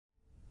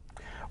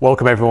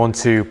Welcome everyone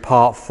to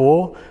part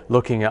 4,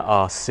 looking at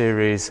our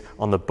series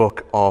on the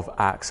book of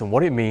Acts and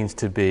what it means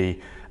to be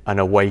an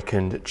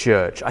awakened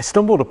church. I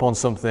stumbled upon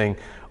something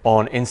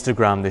on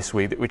Instagram this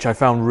week which I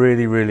found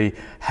really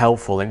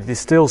helpful, and it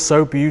distills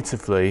so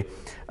beautifully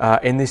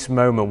in this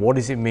moment what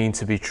does it mean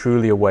to be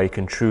truly awake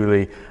and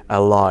truly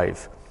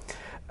alive.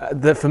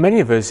 That for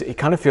many of us it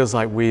kind of feels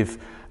like we've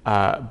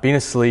been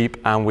asleep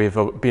and we've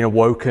been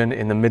awoken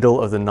in the middle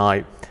of the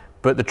night.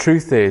 But the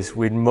truth is,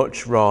 we'd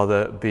much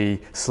rather be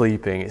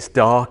sleeping. It's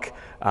dark,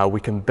 we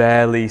can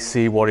barely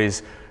see what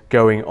is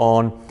going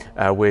on,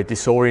 we're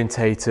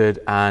disorientated,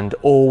 and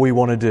all we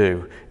want to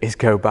do is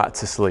go back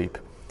to sleep.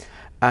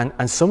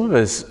 And some of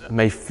us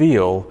may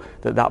feel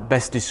that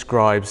best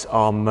describes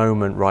our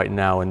moment right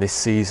now in this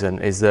season,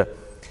 is that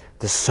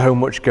there's so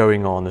much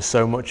going on, there's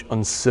so much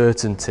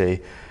uncertainty,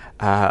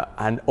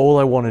 and all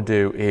I want to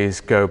do is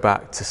go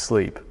back to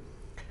sleep.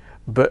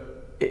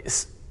 But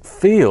it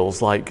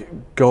feels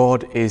like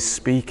God is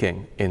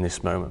speaking in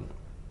this moment,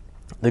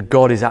 that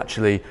God is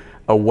actually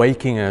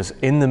awaking us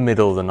in the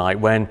middle of the night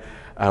when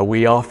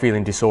we are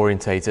feeling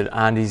disorientated,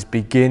 and He's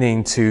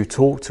beginning to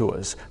talk to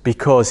us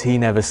because He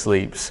never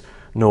sleeps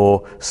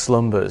nor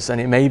slumbers. And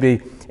it may be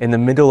in the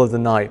middle of the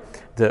night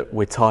that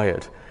we're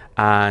tired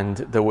and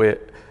that we're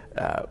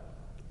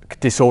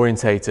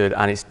disorientated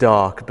and it's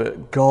dark,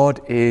 but God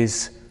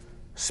is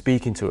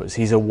speaking to us.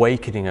 He's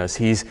awakening us.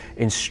 He's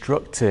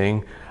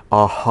instructing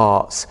our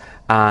hearts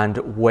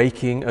and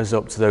waking us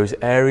up to those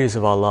areas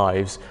of our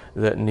lives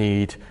that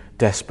need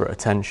desperate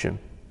attention.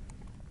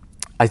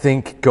 I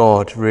think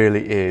God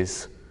really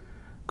is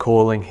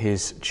calling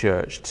His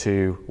church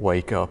to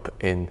wake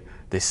up in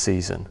this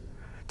season.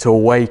 To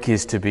awake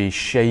is to be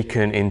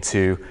shaken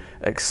into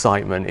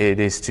excitement. It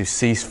is to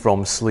cease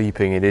from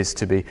sleeping. It is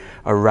to be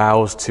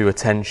aroused to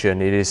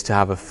attention. It is to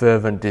have a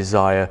fervent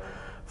desire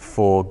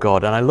for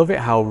God. And I love it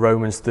how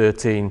Romans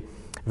 13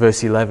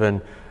 verse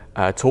 11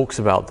 talks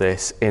about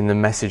this in the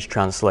Message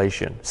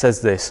translation. It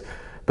says this: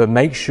 but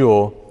make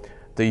sure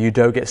that you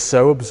don't get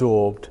so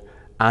absorbed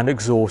and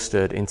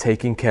exhausted in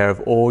taking care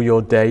of all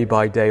your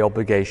day-by-day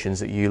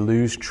obligations that you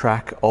lose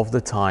track of the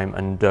time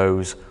and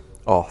doze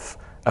off,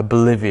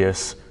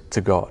 oblivious to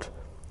God.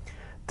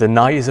 The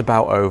night is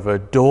about over,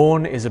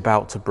 dawn is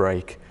about to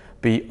break.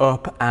 Be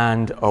up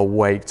and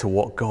awake to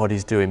what God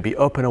is doing. Be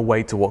up and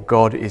awake to what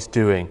God is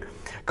doing.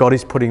 God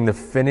is putting the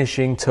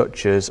finishing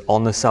touches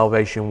on the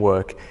salvation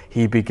work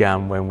He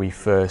began when we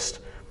first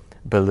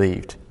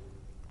believed.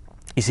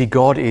 You see,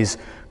 God is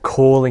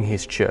calling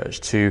His church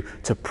to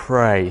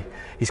pray.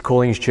 He's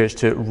calling His church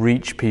to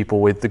reach people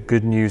with the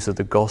good news of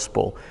the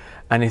gospel.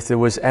 And if there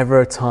was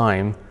ever a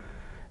time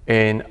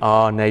in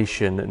our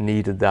nation that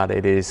needed that,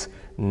 it is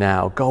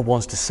now. God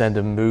wants to send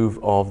a move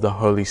of the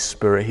Holy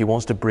Spirit. He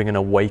wants to bring an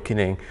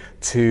awakening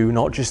to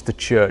not just the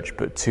church,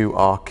 but to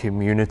our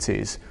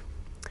communities.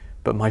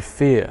 But my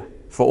fear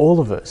for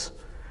all of us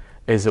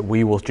is that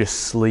we will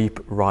just sleep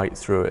right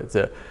through it,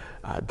 that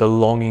the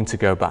longing to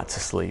go back to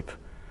sleep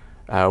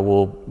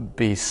will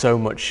be so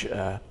much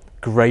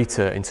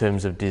greater in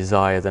terms of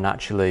desire than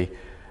actually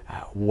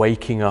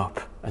waking up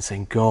and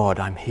saying, God,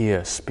 I'm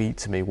here, speak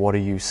to me, what are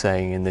you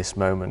saying in this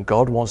moment?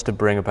 God wants to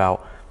bring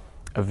about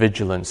a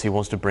vigilance. He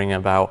wants to bring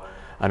about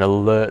an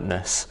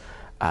alertness,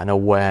 an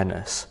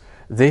awareness.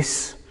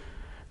 This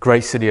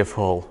great city of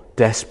Hull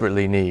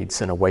desperately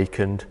needs an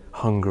awakened,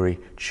 hungry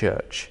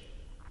church.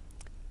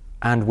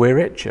 And we're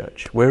it,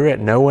 church. We're it.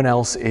 No one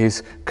else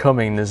is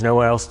coming. There's no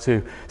one else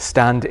to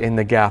stand in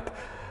the gap.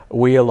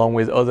 We, along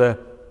with other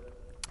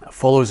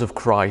followers of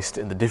Christ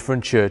in the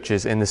different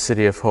churches in the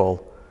city of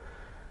Hull,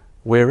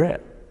 we're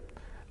it.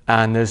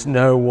 And there's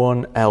no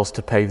one else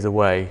to pave the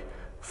way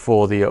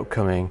for the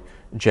upcoming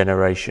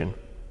generation.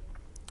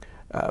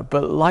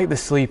 But like the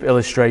sleep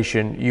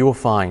illustration, you will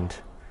find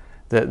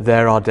that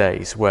there are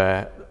days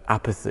where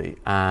apathy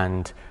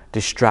and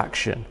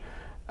distraction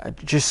are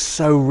just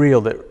so real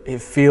that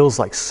it feels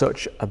like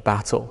such a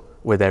battle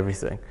with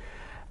everything.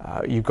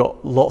 You've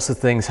got lots of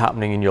things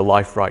happening in your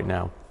life right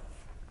now,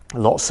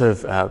 lots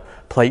of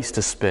plates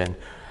to spin,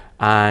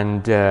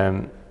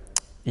 and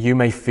you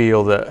may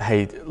feel that,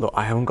 hey, look,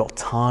 I haven't got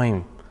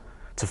time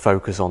to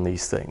focus on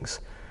these things.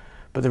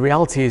 But the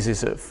reality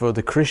is that for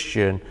the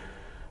Christian,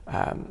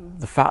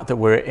 the fact that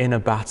we're in a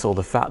battle,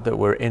 the fact that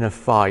we're in a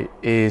fight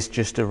is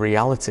just a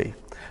reality.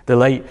 The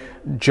late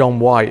John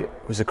White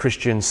was a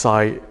Christian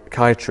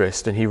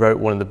psychiatrist, and he wrote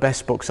one of the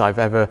best books I've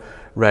ever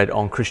read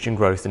on Christian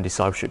growth and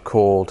discipleship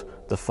called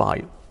The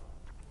Fight.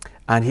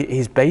 And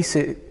his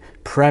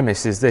basic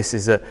premise is this,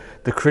 is that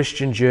the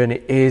Christian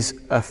journey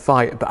is a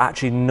fight, but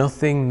actually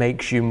nothing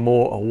makes you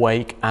more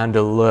awake and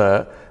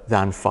alert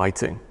than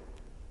fighting.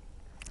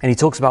 And he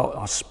talks about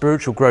our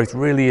spiritual growth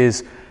really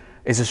is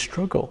a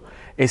struggle.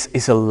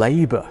 It's a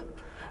labor.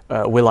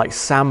 We're like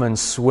salmon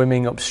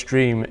swimming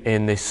upstream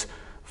in this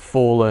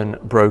fallen,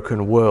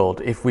 broken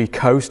world. If we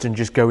coast and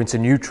just go into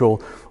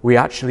neutral, we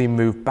actually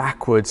move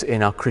backwards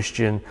in our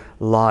Christian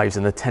lives,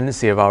 and the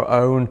tendency of our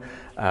own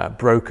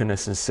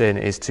brokenness and sin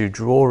is to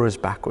draw us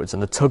backwards,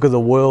 and the tug of the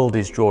world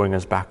is drawing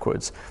us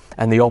backwards,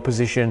 and the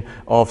opposition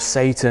of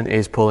Satan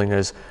is pulling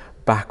us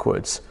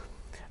backwards.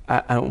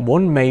 And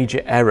one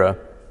major error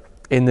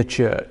in the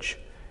church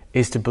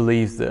is to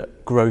believe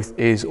that growth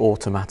is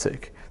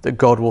automatic, that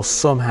God will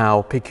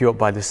somehow pick you up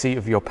by the seat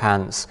of your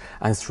pants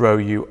and throw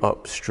you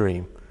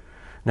upstream.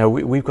 No,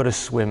 we've got to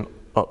swim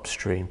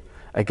upstream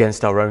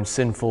against our own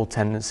sinful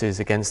tendencies,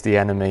 against the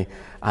enemy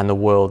and the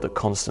world that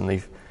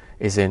constantly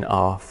is in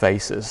our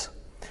faces.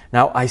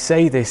 Now, I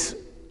say this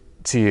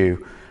to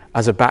you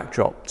as a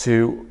backdrop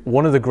to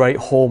one of the great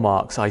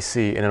hallmarks I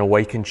see in an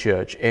awakened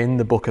church in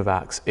the book of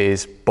Acts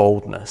is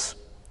boldness.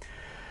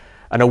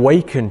 An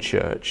awakened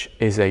church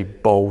is a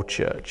bold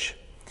church,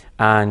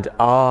 and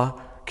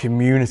our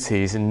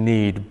communities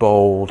need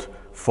bold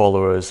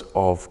followers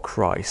of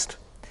Christ.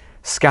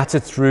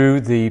 Scattered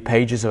through the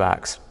pages of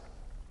Acts,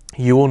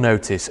 you will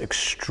notice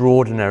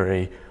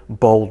extraordinary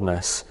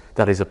boldness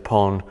that is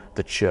upon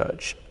the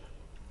church.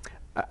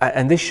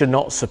 And this should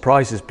not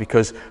surprise us,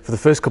 because for the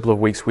first couple of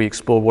weeks we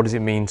explored what does it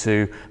mean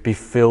to be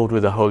filled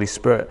with the Holy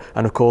Spirit.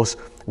 And of course,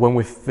 when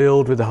we're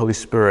filled with the Holy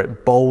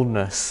Spirit,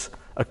 boldness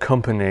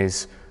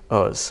accompanies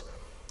us.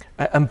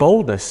 And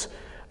boldness,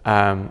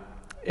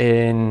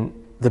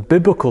 in the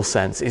biblical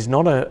sense, is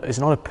not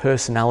a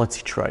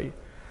personality trait.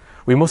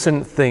 We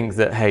mustn't think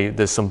that, hey,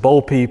 there's some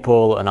bold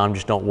people and I'm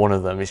just not one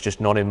of them. It's just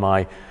not in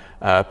my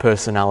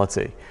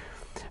personality.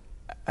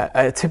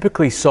 A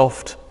typically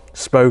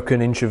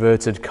soft-spoken,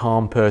 introverted,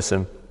 calm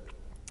person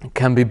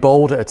can be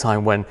bold at a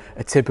time when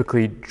a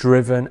typically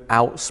driven,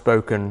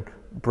 outspoken,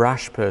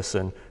 brash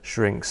person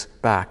shrinks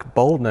back.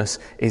 Boldness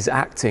is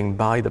acting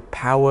by the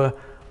power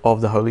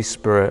of the Holy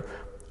Spirit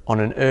on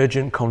an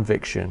urgent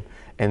conviction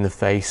in the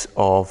face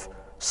of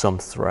some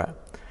threat.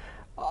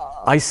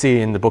 I see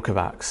in the book of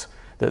Acts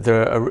that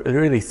there are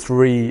really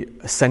three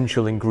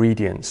essential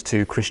ingredients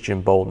to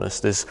Christian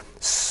boldness. There's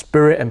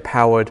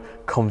Spirit-empowered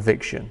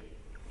conviction,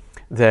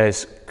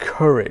 there's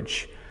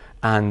courage,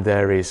 and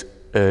there is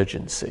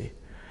urgency.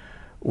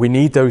 We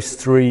need those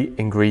three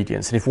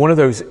ingredients, and if one of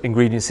those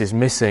ingredients is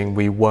missing,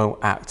 we won't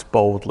act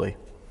boldly.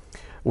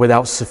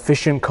 Without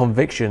sufficient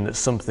conviction that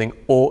something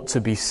ought to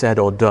be said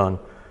or done,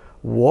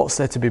 what's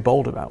there to be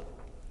bold about?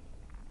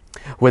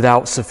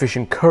 Without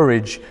sufficient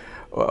courage,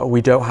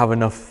 we don't have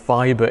enough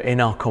fiber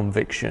in our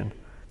conviction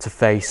to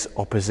face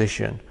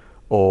opposition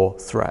or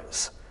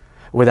threats.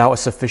 Without a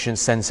sufficient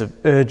sense of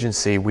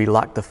urgency, we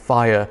lack the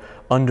fire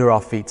under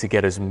our feet to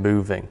get us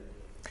moving.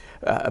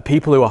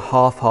 People who are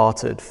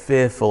half-hearted,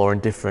 fearful, or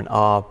indifferent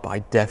are, by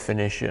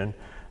definition,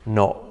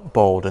 not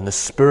bold. And the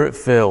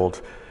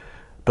Spirit-filled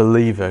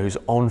believer who's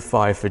on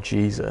fire for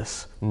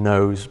Jesus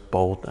knows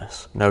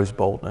boldness.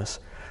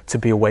 To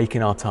be awake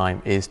in our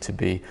time is to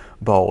be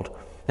bold.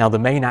 Now, the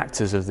main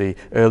actors of the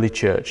early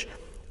church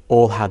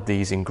all had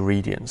these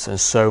ingredients, and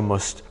so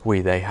must we.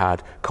 They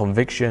had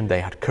conviction,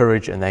 they had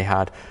courage, and they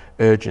had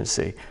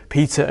urgency.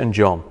 Peter and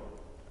John,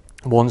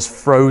 once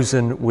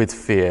frozen with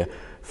fear,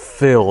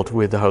 filled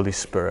with the Holy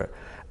Spirit,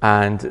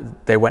 and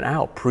they went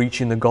out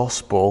preaching the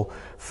gospel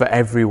for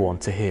everyone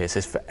to hear. It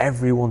says for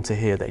everyone to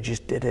hear. They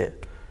just did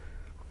it.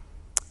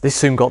 This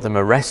soon got them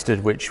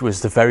arrested, which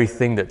was the very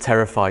thing that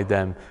terrified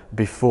them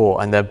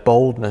before, and their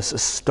boldness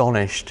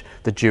astonished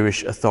the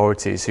Jewish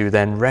authorities, who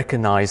then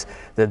recognized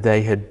that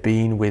they had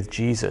been with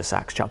Jesus.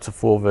 Acts chapter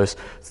 4, verse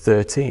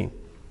 13.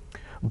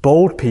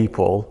 Bold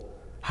people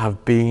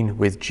have been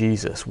with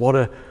Jesus. What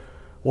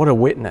a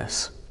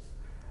witness.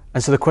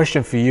 And so the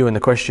question for you and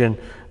the question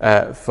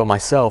for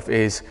myself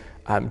is,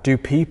 do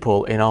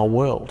people in our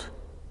world,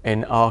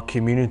 in our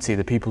community,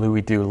 the people who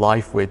we do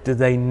life with, do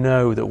they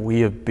know that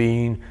we have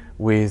been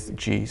with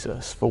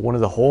Jesus? For one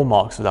of the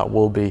hallmarks of that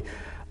will be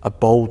a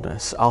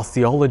boldness. Our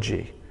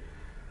theology,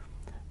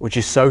 which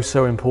is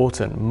so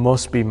important,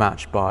 must be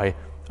matched by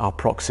our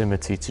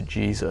proximity to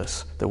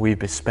Jesus, that we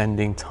be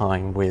spending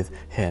time with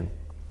him.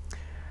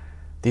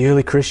 The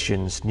early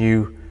Christians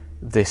knew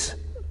this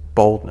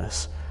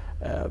boldness.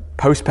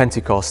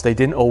 Post-Pentecost, they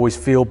didn't always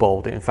feel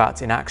bold. In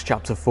fact, in Acts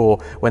chapter 4,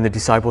 when the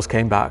disciples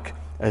came back,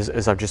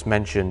 as I've just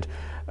mentioned,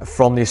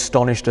 from the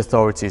astonished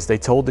authorities, they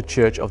told the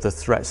church of the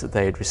threats that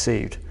they had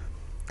received.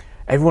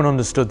 Everyone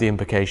understood the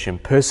implication: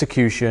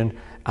 persecution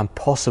and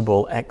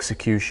possible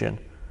execution.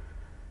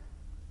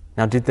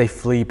 Now, did they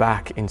flee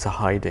back into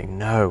hiding?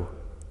 No.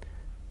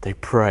 They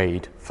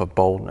prayed for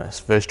boldness.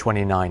 Verse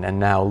 29, and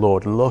now,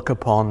 Lord, look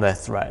upon their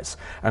threats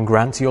and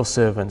grant to your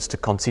servants to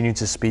continue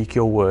to speak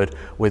your word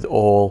with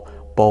all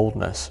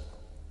boldness.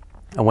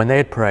 And when they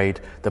had prayed,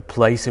 the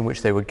place in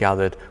which they were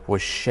gathered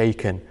was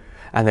shaken,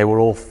 and they were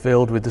all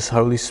filled with this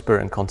Holy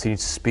Spirit and continued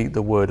to speak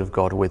the word of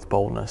God with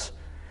boldness.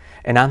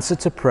 In answer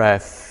to prayer,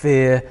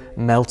 fear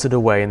melted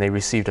away, and they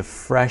received a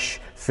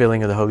fresh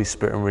filling of the Holy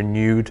Spirit and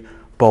renewed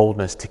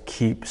boldness to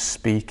keep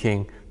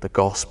speaking the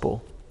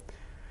gospel.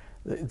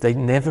 They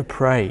never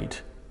prayed,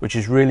 which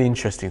is really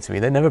interesting to me.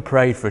 They never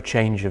prayed for a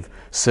change of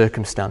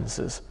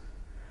circumstances.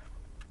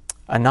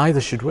 And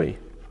neither should we.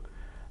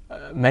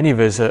 Many of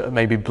us are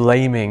maybe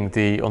blaming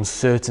the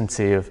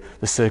uncertainty of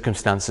the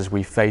circumstances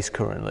we face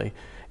currently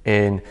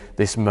in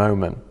this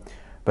moment.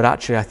 But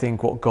actually, I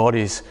think what God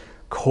is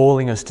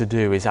calling us to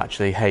do is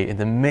actually, hey, in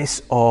the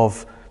midst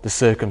of the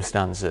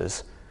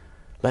circumstances,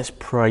 let's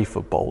pray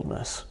for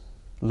boldness.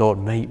 Lord,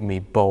 make me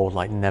bold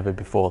like never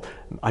before.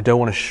 I don't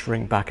want to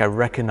shrink back. I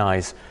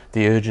recognize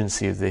the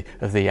urgency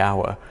of the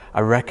hour.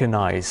 I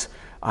recognize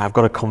I've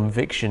got a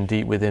conviction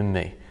deep within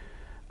me,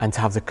 and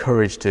to have the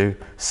courage to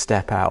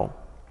step out.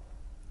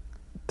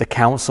 The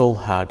council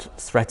had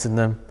threatened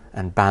them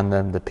and banned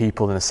them. The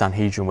people in the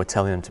Sanhedrin were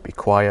telling them to be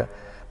quiet,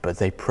 but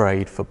they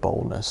prayed for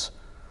boldness.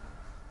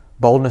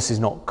 Boldness is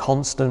not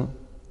constant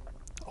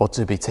or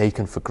to be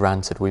taken for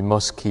granted. We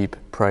must keep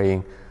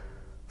praying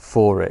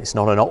for it. It's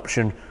not an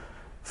option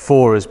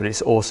for us, but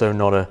it's also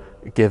not a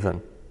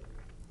given.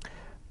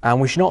 And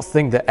we should not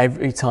think that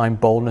every time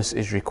boldness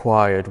is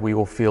required, we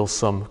will feel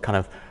some kind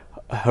of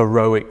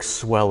heroic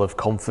swell of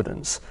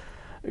confidence.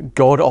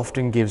 God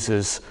often gives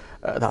us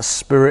that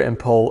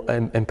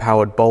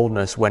spirit-empowered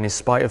boldness when, in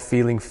spite of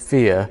feeling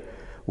fear,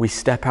 we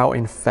step out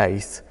in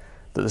faith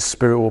that the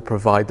Spirit will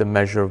provide the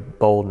measure of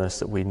boldness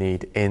that we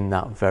need in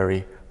that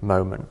very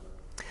moment.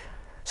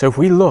 So if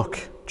we look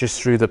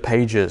just through the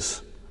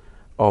pages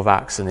of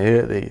Acts and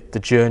the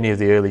journey of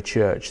the early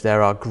church,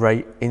 there are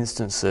great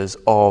instances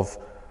of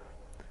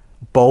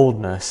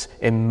boldness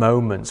in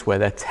moments where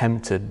they're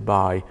tempted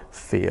by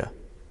fear.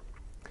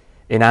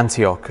 In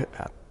Antioch,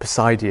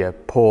 Pisidia,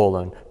 Paul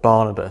and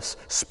Barnabas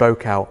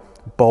spoke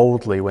out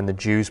boldly when the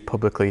Jews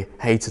publicly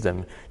hated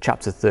them,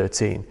 chapter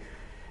 13.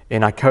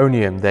 In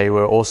Iconium, they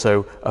were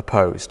also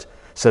opposed,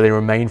 so they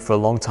remained for a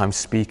long time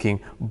speaking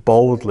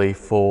boldly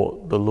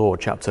for the Lord,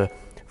 chapter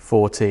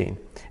 14.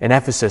 In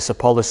Ephesus,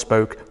 Apollos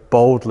spoke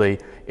boldly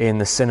in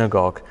the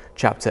synagogue,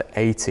 chapter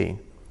 18.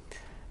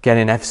 Again,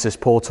 in Ephesus,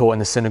 Paul taught in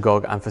the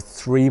synagogue, and for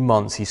 3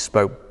 months he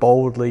spoke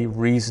boldly,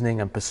 reasoning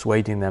and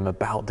persuading them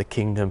about the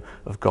kingdom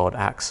of God,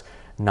 Acts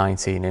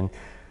 19. In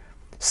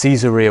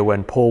Caesarea,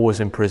 when Paul was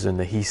in prison,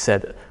 he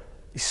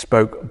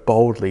spoke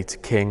boldly to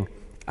King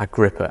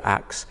Agrippa,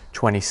 Acts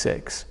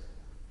 26.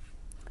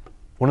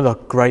 One of the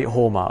great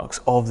hallmarks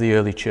of the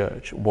early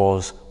church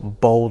was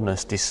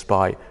boldness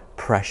despite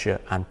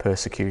pressure and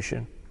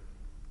persecution.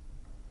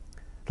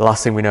 The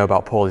last thing we know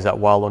about Paul is that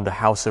while under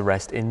house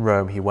arrest in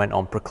Rome, he went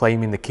on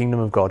proclaiming the kingdom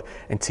of God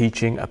and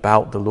teaching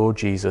about the Lord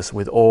Jesus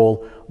with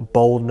all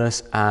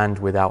boldness and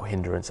without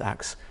hindrance,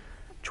 Acts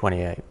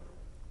 28.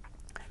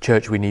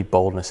 Church, we need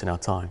boldness in our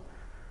time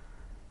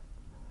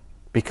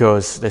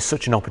because there's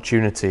such an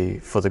opportunity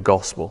for the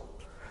gospel.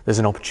 There's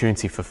an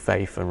opportunity for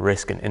faith and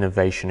risk and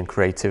innovation and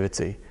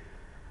creativity.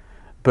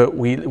 But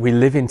we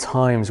live in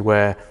times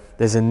where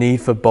there's a need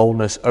for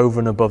boldness over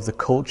and above the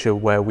culture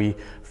where we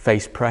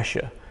face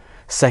pressure.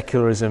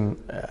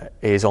 Secularism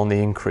is on the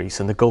increase,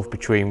 and the gulf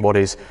between what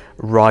is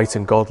right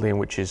and godly and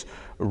which is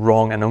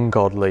wrong and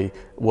ungodly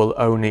will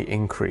only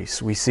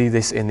increase. We see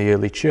this in the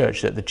early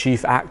church, that the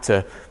chief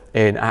actor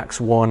in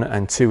Acts 1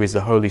 and 2 is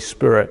the Holy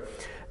Spirit,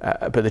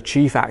 but the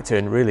chief actor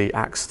in really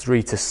Acts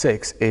 3 to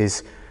 6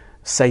 is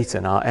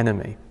Satan, our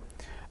enemy.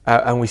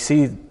 And we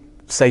see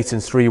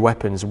Satan's three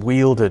weapons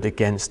wielded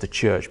against the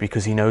church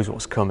because he knows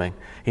what's coming.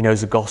 He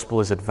knows the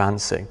gospel is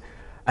advancing.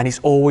 And it's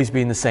always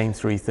been the same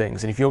three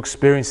things. And if you're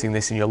experiencing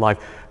this in your life,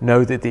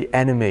 know that the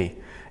enemy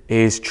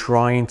is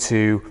trying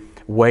to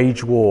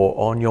wage war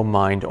on your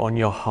mind, on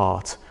your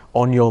heart,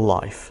 on your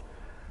life,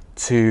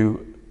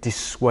 to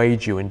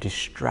dissuade you and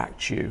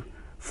distract you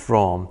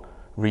from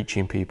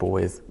reaching people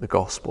with the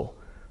gospel.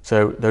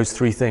 So those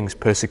three things: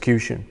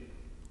 persecution,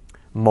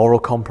 moral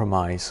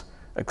compromise,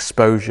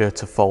 exposure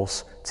to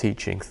false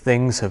teaching.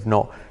 Things have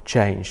not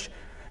changed.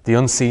 The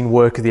unseen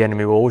work of the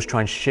enemy will always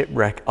try and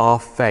shipwreck our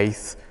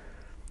faith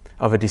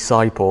of a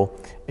disciple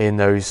in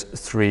those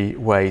three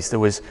ways. There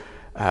was,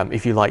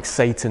 if you like,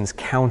 Satan's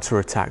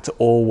counterattack to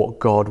all what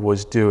God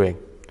was doing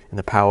in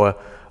the power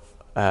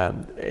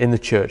in the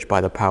church by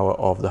the power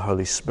of the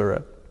Holy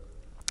Spirit.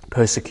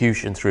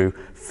 Persecution through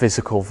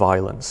physical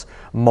violence,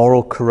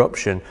 moral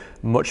corruption,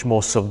 much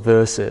more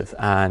subversive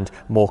and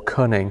more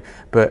cunning,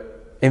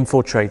 but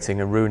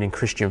infiltrating and ruining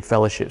Christian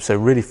fellowship. So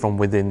really from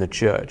within the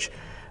church.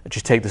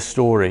 Just take the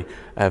story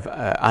of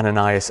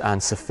Ananias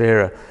and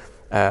Sapphira.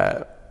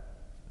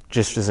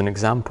 Just as an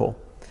example,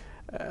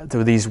 there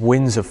were these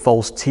winds of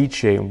false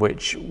teaching,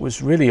 which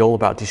was really all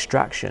about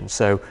distraction.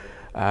 So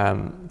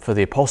for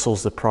the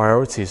apostles, the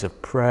priorities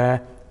of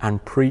prayer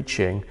and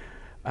preaching,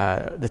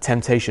 the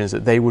temptation is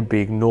that they would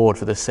be ignored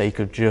for the sake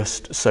of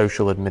just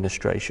social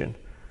administration.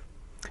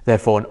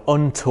 Therefore, an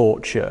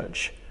untaught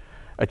church,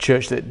 a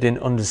church that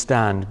didn't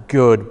understand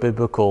good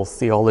biblical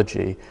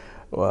theology,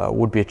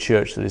 would be a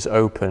church that is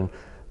open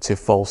to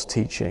false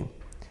teaching.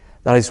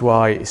 That is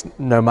why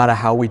no matter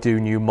how we do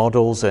new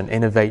models and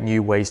innovate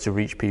new ways to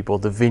reach people,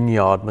 the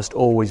vineyard must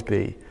always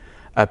be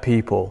a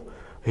people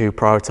who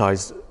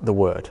prioritize the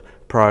word,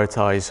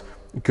 prioritize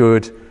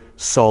good,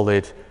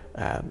 solid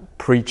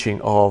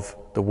preaching of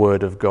the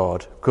word of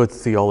God, good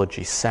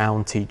theology,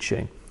 sound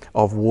teaching,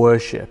 of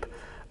worship,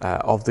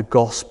 of the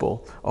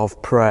gospel,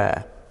 of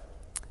prayer,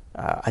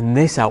 And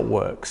this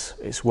outworks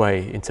its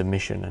way into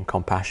mission and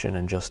compassion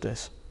and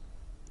justice.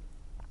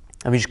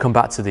 And we just come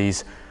back to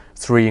these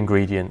 3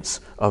 ingredients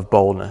of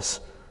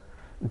boldness.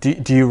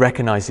 Do you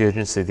recognize the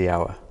urgency of the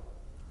hour?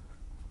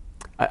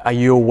 Are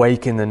you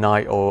awake in the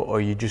night, or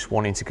are you just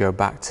wanting to go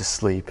back to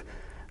sleep?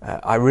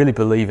 I really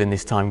believe in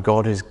this time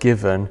God has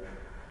given,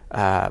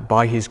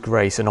 by His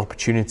grace, an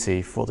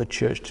opportunity for the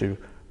church to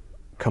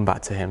come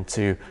back to Him,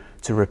 to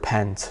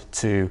repent,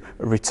 to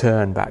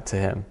return back to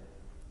Him.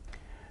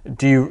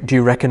 Do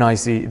you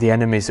recognize the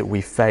enemies that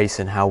we face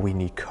and how we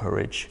need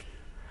courage?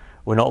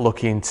 We're not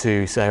looking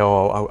to say,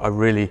 oh, I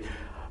really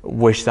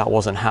wish that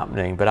wasn't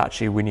happening, but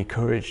actually we need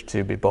courage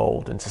to be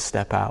bold and to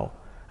step out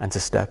and to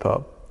step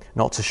up,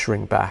 not to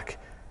shrink back.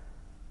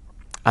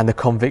 And the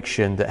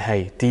conviction that,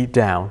 hey, deep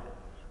down,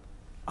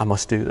 I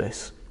must do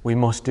this. We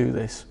must do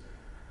this.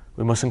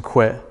 We mustn't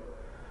quit,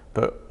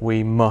 but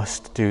we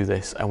must do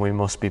this, and we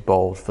must be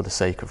bold for the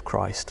sake of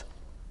Christ.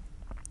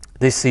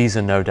 This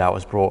season, no doubt,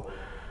 has brought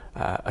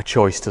a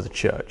choice to the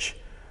church.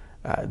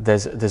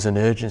 There's an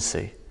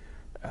urgency.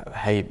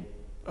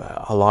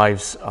 Our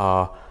lives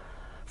are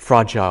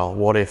fragile.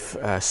 What if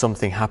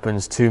something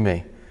happens to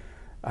me?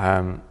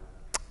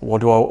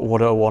 What do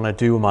I want to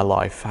do with my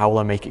life? How will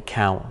I make it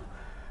count?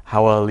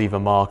 How will I leave a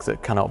mark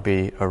that cannot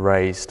be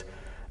erased?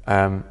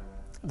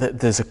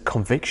 There's a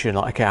conviction,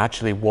 like, okay,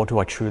 actually, what do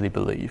I truly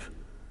believe?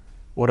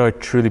 What do I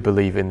truly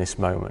believe in this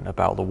moment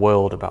about the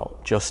world,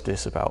 about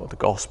justice, about the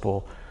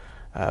gospel,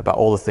 about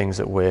all the things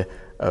that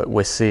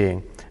we're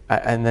seeing?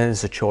 And then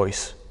there's a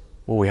choice.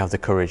 Will we have the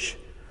courage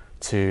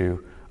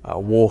to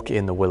walk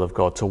in the will of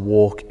God, to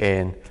walk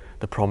in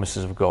the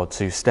promises of God,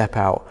 to step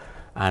out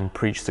and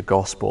preach the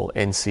gospel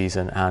in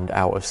season and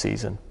out of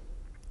season?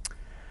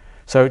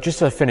 So just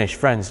to finish,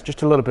 friends,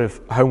 just a little bit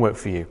of homework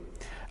for you.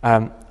 I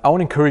want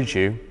to encourage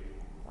you,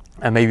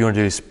 and maybe you want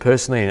to do this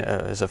personally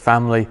as a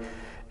family,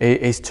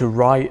 is to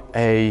write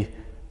a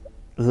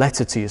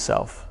letter to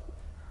yourself.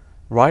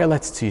 Write a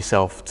letter to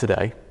yourself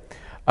today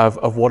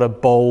of what a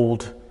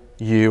bold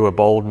you, a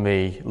bold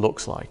me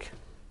looks like.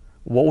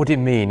 What would it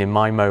mean in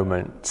my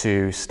moment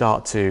to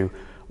start to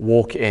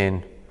walk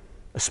in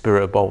a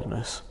spirit of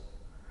boldness?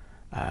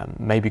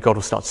 Maybe God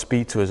will start to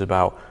speak to us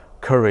about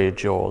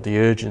courage or the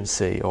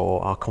urgency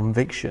or our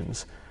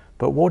convictions.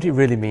 But what would it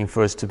really mean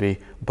for us to be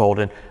bold?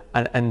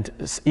 And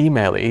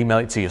email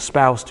it to your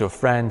spouse, to a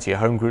friend, to your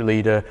home group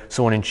leader,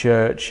 someone in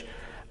church,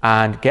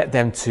 and get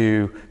them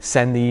to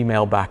send the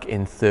email back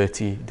in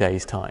 30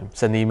 days' time.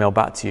 Send the email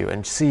back to you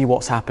and see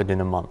what's happened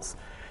in a month.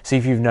 See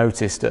if you've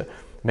noticed that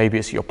maybe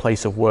it's your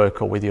place of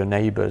work or with your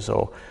neighbors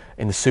or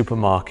in the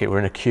supermarket, we're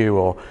in a queue,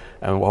 or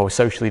while we're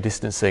socially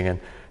distancing, and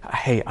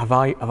hey, have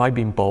I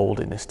been bold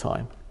in this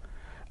time?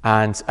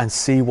 And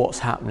see what's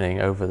happening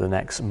over the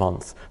next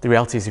month. The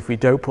reality is, if we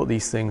don't put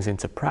these things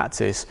into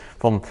practice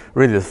from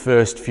really the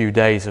first few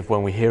days of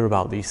when we hear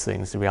about these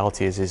things, the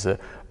reality is that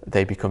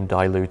they become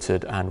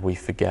diluted and we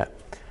forget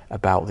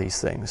about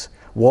these things.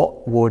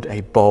 What would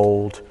a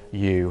bold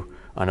you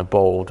and a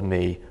bold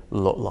me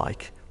look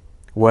like?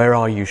 Where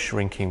are you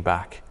shrinking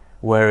back?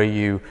 Where are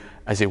you,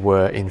 as it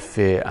were, in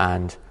fear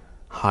and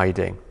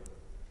hiding?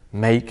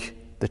 Make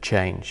the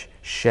change.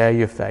 Share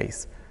your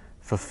faith.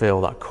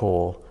 Fulfill that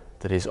call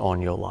that is on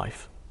your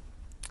life.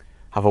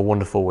 Have a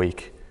wonderful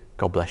week.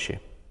 God bless you.